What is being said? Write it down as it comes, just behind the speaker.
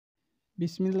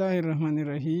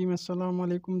बिस्मिल्लाहिर्रहमानिर्रहीम। अस्सलाम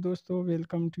वालेकुम दोस्तों,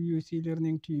 welcome to UC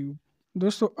learning tube.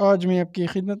 दोस्तों, आज मैं आपकी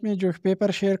खिदमत में जो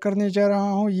पेपर शेयर करने जा रहा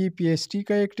हूँ ये PST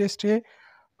का एक टेस्ट है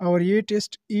और ये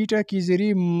टेस्ट ईटा के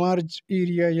ज़रिए मर्ज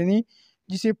एरिया यानी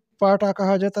जिसे पाटा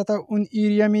कहा जाता था उन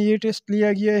एरिया में ये टेस्ट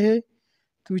लिया गया है।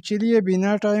 तो चलिए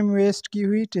बिना टाइम वेस्ट की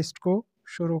हुई टेस्ट को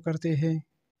शुरू करते हैं।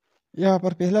 यहाँ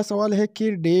पर पहला सवाल है कि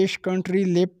डैश कंट्री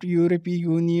लेफ्ट यूरोपीय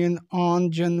यूनियन ऑन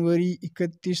जनवरी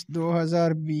 31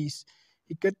 2020।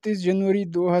 31 जनवरी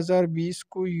 2020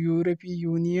 को यूरोपीय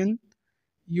यूनियन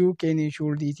यूके ने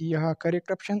छोड़ दी थी। यहाँ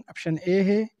करेक्ट ऑप्शन ए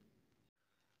है।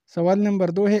 सवाल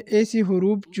नंबर 2 है ऐसी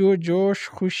हुरूफ जो जोश,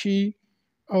 खुशी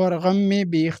और गम में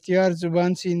बेख्तियार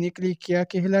ज़ुबान से निकली क्या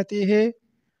कहलाते हैं?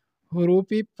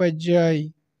 हुरूफ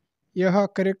पज्जाई। यहाँ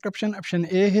करेक्ट ऑप्शन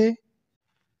ए है।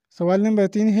 सवाल नंबर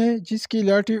 3 है जिसकी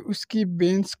लाठी उसकी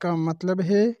बेंस का मतलब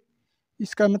है।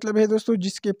 इसका मतलब है दोस्तों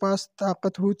जिसके पास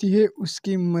ताकत होती है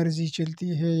उसकी मर्जी चलती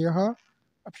है। यहाँ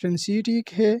ऑप्शन सी ठीक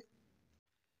है।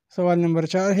 सवाल नंबर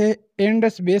 4 है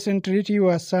Indus basin treaty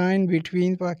was sign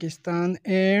between Pakistan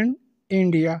and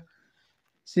India.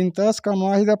 सिंतास का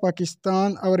माहिदा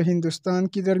पाकिस्तान और हिंदुस्तान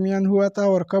के दरमियान हुआ था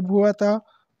और कब हुआ था?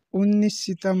 19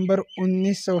 सितंबर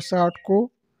 1960 को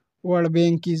वर्ल्ड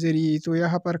बैंक के ज़रिए। तो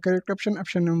यहाँ पर करेक्ट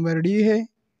ऑप्शन नंबर डी है।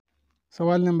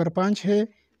 सवाल नंबर 5 है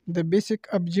the basic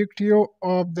objective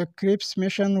of the Cripps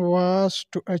mission was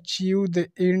to achieve the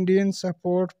Indian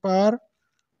support for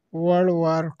world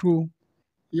war 2।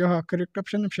 यह करेक्ट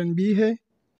ऑप्शन बी है।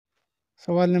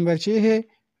 सवाल नंबर 6 है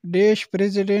डैश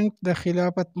प्रेसिडेंट द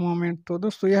खिलाफत मूवमेंट। तो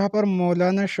दोस्तों यहाँ पर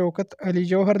मौलाना शौकत अली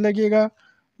जौहर लगेगा।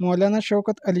 मौलाना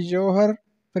शौकत अली जौहर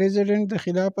प्रेसिडेंट द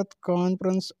खिलाफत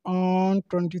conference on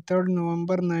 23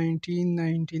 November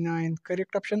 1999।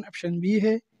 Correct option B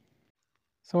है।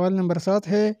 सवाल नंबर 7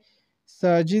 है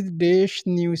Sajid dash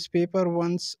newspaper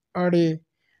once a day.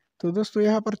 तो दोस्तों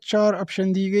यहाँ पर 4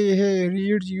 ऑप्शन दी गई है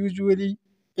reads usually,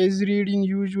 is reading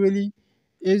usually,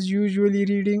 is usually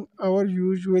reading और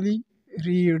यूजुअली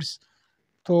रीड्स।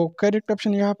 तो करेक्ट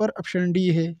ऑप्शन यहाँ पर ऑप्शन डी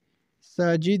है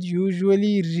Sajid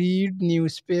usually read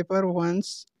newspaper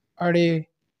once a day.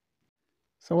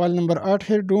 सवाल नंबर 8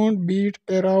 है don't beat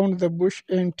around the Bush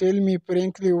and tell me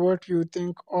frankly what you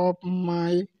think of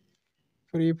my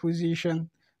preposition.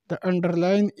 The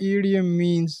underline idiom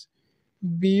means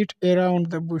beat around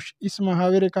the Bush. इस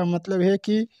मुहावरे का मतलब है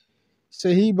कि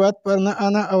सही बात पर न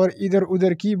आना और इधर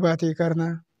उधर की बातें करना।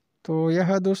 तो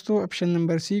यह दोस्तों ऑप्शन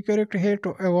नंबर सी करेक्ट है to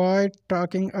avoid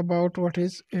talking about what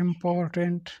is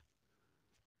important.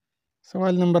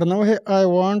 सवाल नंबर 9 है I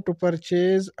want to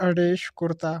purchase a dash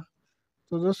kurta.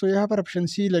 तो दोस्तों यहाँ पर ऑप्शन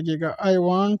सी लगेगा I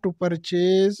want to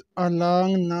purchase a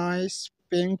long nice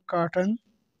pink cotton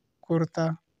kurta.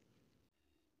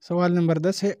 सवाल नंबर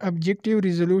 10 है objective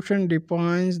resolution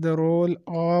defines the role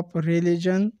of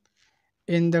religion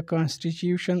in the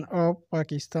constitution of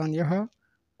Pakistan. यह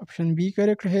ऑप्शन बी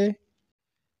करेक्ट है।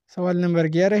 सवाल नंबर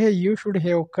 11 है you should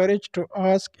have courage to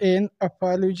ask an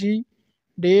apology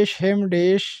dash him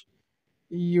dash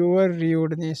your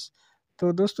र्यूडनेस।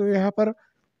 तो दोस्तों यहाँ पर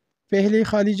पहली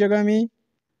खाली जगह में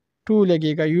टू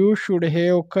लगेगा you should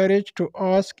have courage to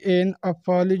ask an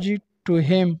apology to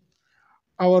him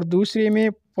और दूसरे में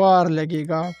पार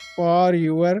लगेगा फॉर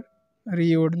योर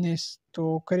र्यूडनेस।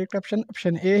 तो करेक्ट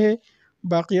ऑप्शन ए है।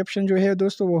 बाकी ऑप्शन जो है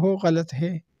दोस्तों वो गलत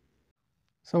है।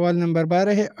 सवाल नंबर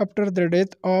 12 है after the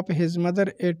death of his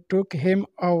mother it took him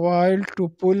a while to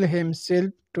pull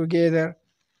himself together.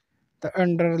 The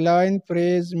underline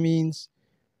phrase means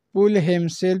pull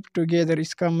himself together.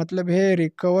 इसका मतलब है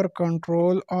recover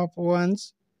control of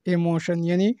once emotion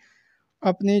यानी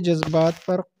अपने जज्बात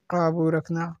पर काबू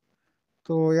रखना।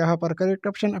 तो यहाँ पर करेक्ट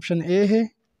ऑप्शन ए है।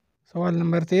 सवाल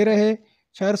नंबर 13 है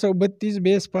 432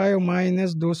 बेस पायो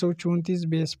माइनस 234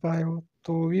 बेस पायो।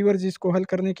 तो व्यूअर्स इसको हल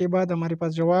करने के बाद हमारे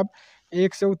पास जवाब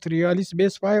 143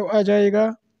 बेस पायो आ जाएगा।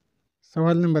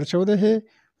 सवाल नंबर 14 है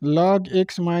log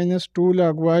x minus 2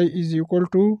 log y is equal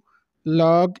to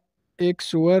log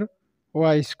x over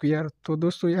Y square. तो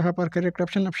दोस्तों यहाँ पर करेक्ट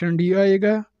ऑप्शन डी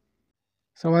आएगा।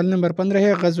 सवाल नंबर 15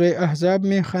 है ग़ज़वे अहज़ाब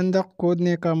में खंदक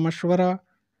खोदने का मशवरा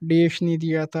डैश ने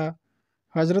दिया था।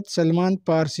 हज़रत सलमान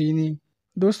पारसी ने।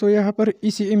 दोस्तों यहाँ पर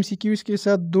इसी MCQs के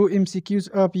साथ 2 MCQs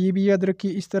आप ये भी याद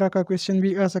रखिए। इस तरह का क्वेश्चन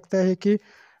भी आ सकता है कि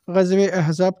ग़ज़वे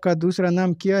अहज़ाब का दूसरा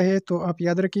नाम क्या है। तो आप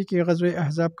याद रखिए कि ग़ज़वे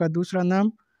अहज़ाब का दूसरा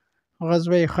नाम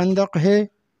ग़ज़वे खंदक है।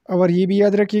 और ये भी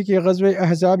याद रखिए कि ग़ज़वे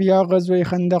अहज़ाब या ग़ज़वे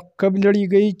खंदक कब लड़ी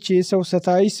गई?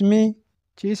 627 में।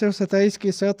 627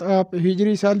 के साथ आप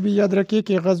हिजरी साल भी याद रखिए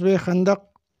कि ग़ज़वे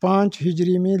खंदक 5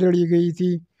 हिजरी में लड़ी गई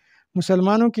थी।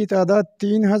 मुसलमानों की तादाद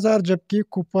 3000 जबकि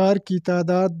कुफार की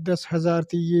तादाद 10,000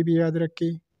 थी। ये भी याद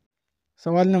रखें।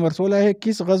 سوال نمبر 16 ہے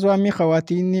کس غزوہ میں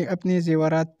خواتین نے اپنے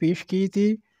زیورات پیش کی تھی؟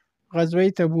 غزوہ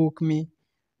تبوک میں۔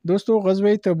 دوستو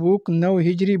غزوہ تبوک 9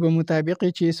 ہجری بمطابق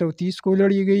 630 کو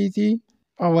لڑی گئی تھی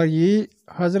اور یہ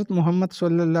حضرت محمد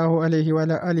صلی اللہ علیہ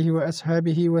وآلہ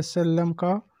وصحبہ وسلم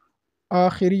کا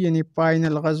آخری یعنی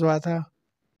فائنل غزوہ تھا۔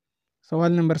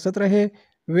 سوال نمبر 17 ہے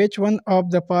which one of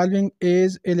the following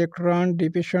is electron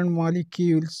deficient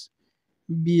molecules؟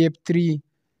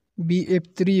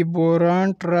 BF3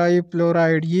 boron try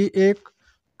fluoride یہ ایک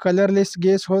کلرلیس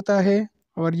گیس ہوتا ہے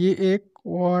اور یہ ایک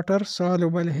واٹر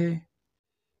سالوبل ہے۔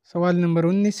 سوال نمبر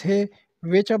 19 ہے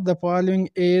which of the following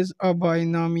is a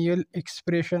binomial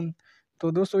expression؟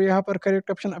 تو دوستو یہاں پر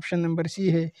کریکٹ آپشن نمبر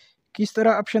سی ہے۔ کس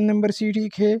طرح آپشن نمبر سی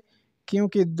ٹھیک ہے؟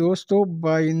 کیونکہ دوستو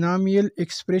بائنامیل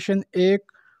ایکسپریشن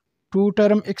ایک 2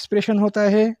 ٹرم ایکسپریشن ہوتا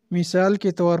ہے، مثال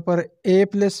کے طور پر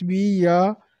a+b یا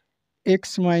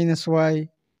x-y۔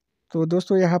 تو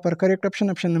دوستو یہاں پر کریکٹ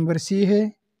آپشن نمبر سی ہے۔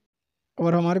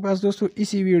 اور ہمارے پاس دوستو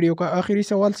اسی ویڈیو کا آخری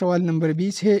سوال نمبر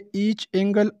 20 ہے H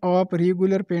angle of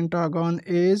regular Pentagon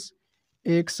از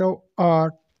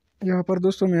 108۔ یہاں پر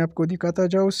دوستو میں آپ کو دکھاتا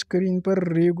جاؤں اسکرین پر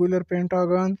ریگولر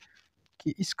پینٹاگون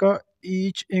کہ اس کا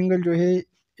ایچ اینگل جو ہے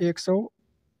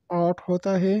 108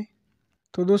 ہوتا ہے۔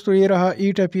 تو دوستو یہ رہا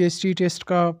ایٹا PST ٹیسٹ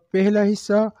کا پہلا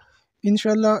حصہ۔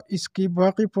 انشاءاللہ اس کی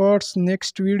باقی پارٹس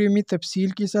نیکسٹ ویڈیو میں تفصیل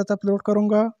کے ساتھ اپلوڈ کروں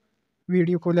گا۔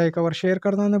 ویڈیو کو لائک اور شیئر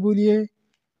کرنا نہ بھولیے۔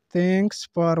 Thanks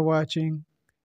for watching.